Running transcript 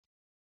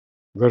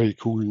Very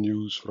cool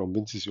news from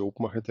WinCC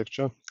Open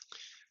Architecture.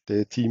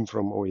 The team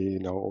from OA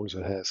now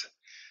also has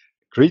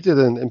created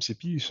an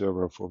MCP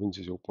server for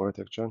WinCC Open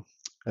Architecture,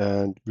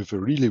 and with a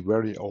really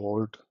very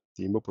old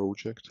demo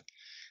project,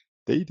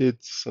 they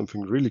did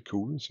something really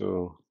cool.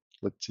 So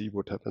let's see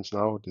what happens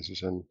now. This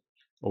is an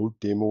old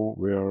demo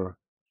where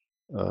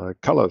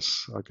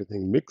colors are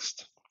getting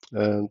mixed,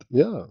 and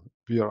yeah,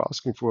 we are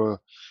asking for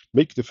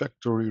make the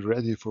factory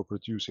ready for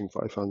producing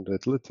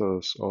 500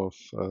 liters of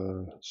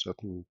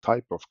certain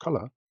type of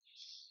color.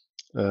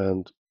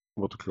 And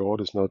what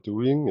Claude is now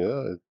doing,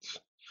 yeah, it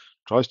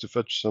tries to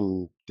fetch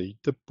some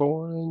data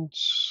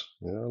points.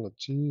 Yeah,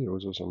 let's see.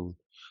 Also some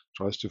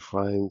tries to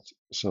find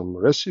some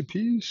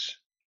recipes.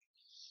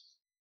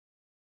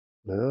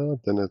 Yeah,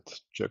 then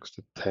it checks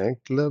the tank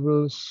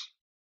levels.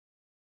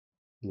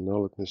 Now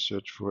let me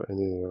search for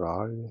any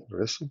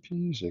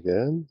recipes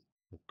again.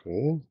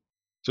 Okay.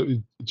 So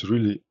it's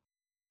really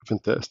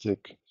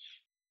fantastic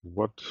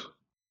what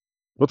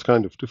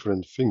kind of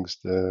different things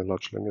the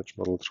large language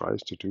model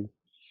tries to do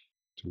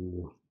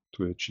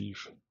to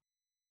achieve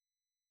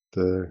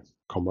the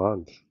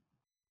command.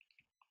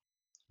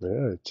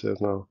 Yeah, it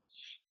says now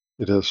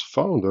it has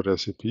found a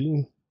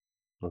recipe.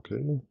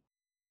 Okay.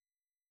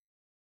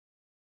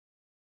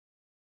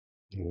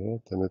 Yeah,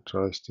 then it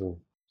tries to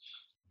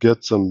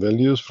get some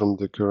values from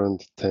the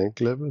current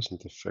tank levels in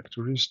the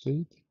factory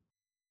state.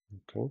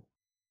 Okay.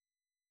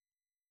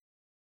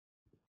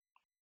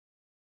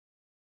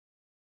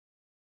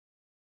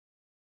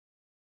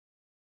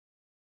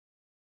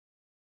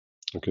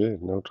 Okay,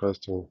 it now tries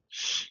to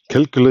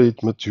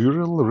calculate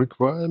material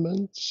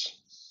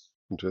requirements.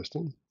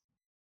 Interesting.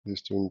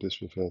 It's doing this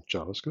with a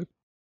JavaScript.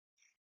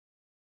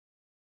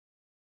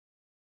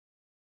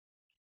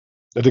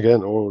 And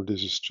again, all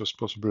this is just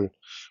possible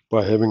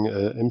by having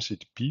a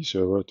MCP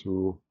server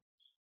to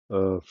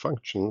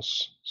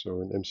functions. So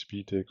in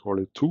MCP, they call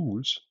it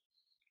tools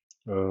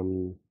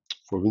for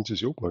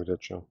WinCC Open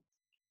Architecture.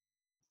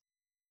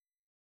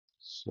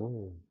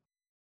 So,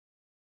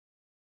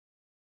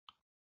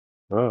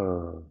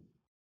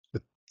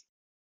 it,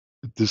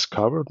 it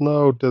discovered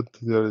now that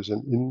there is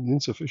an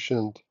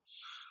insufficient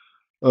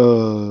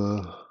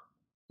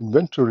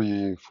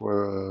inventory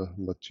for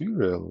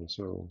material.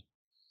 So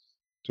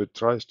it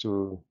tries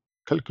to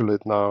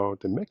calculate now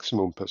the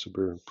maximum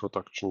possible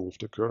production with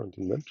the current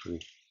inventory.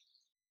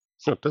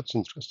 Yeah, that's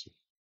interesting.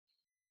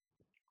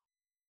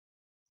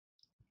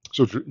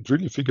 So it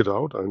really figured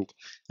out, and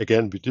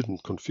again, we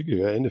didn't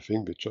configure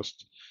anything. We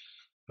just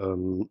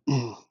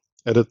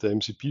added the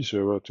MCP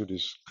server to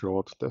this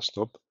Claude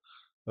desktop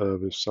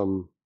with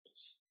some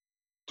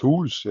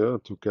tools, yeah,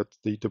 to get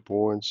data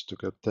points, to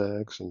get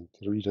tags and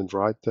read and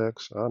write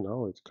tags.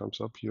 Now it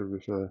comes up here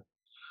with a,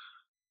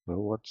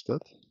 what's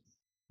that?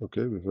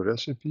 Okay, with a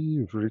recipe,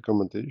 with a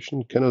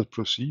recommendation, cannot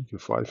proceed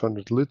with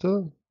 500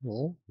 liter,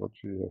 what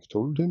we have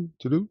told him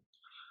to do.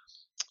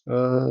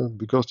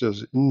 Because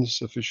there's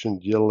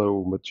insufficient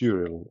yellow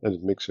material, and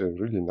it makes a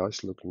really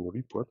nice looking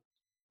report.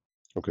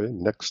 Okay,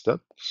 next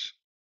steps.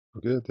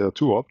 Okay, there are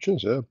two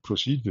options. Yeah,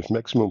 proceed with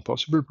maximum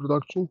possible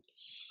production,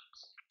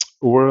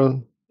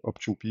 or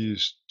option B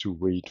is to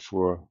wait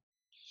for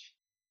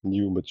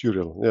new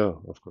material. Yeah,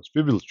 of course,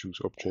 we will choose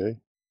option A.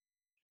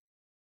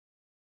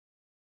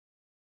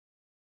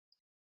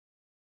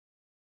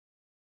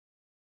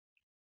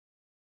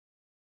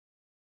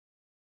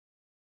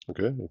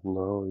 Okay, it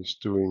now is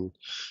doing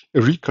a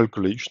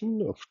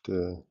recalculation of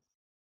the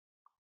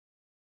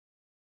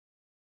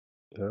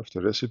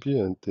recipe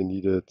and the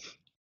needed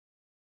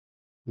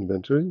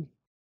inventory.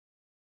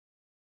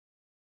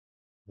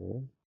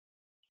 Yeah.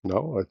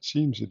 Now it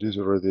seems it is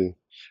already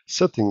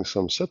setting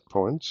some set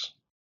points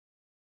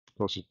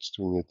because it's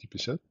doing a TP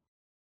set.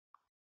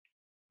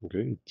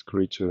 Okay, it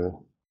creates a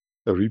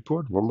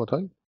report one more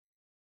time.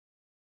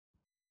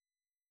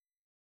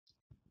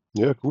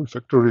 Yeah, cool.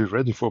 Factory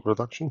ready for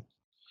production.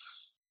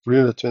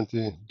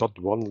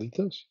 320.1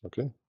 liters.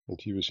 Okay,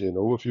 and here we see an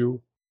overview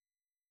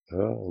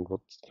and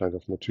what kind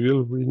of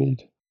material we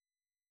need.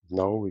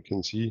 Now we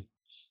can see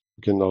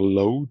we can now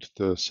load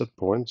the set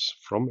points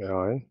from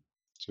AI.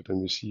 So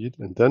then we see it,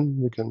 and then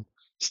we can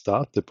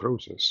start the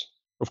process.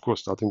 Of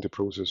course, starting the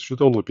process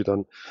should only be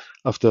done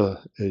after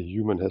a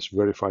human has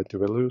verified the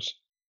values.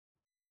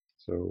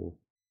 So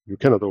you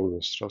cannot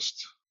always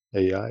trust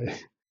AI.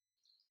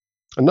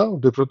 And now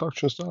the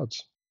production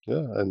starts.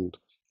 Yeah, and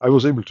I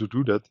was able to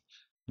do that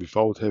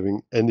without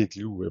having any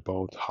clue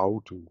about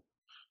how to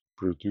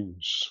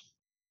produce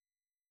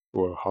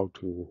or how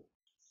to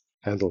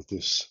handle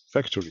this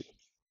factory.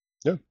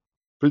 Yeah,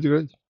 pretty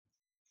great.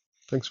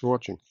 Thanks for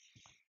watching.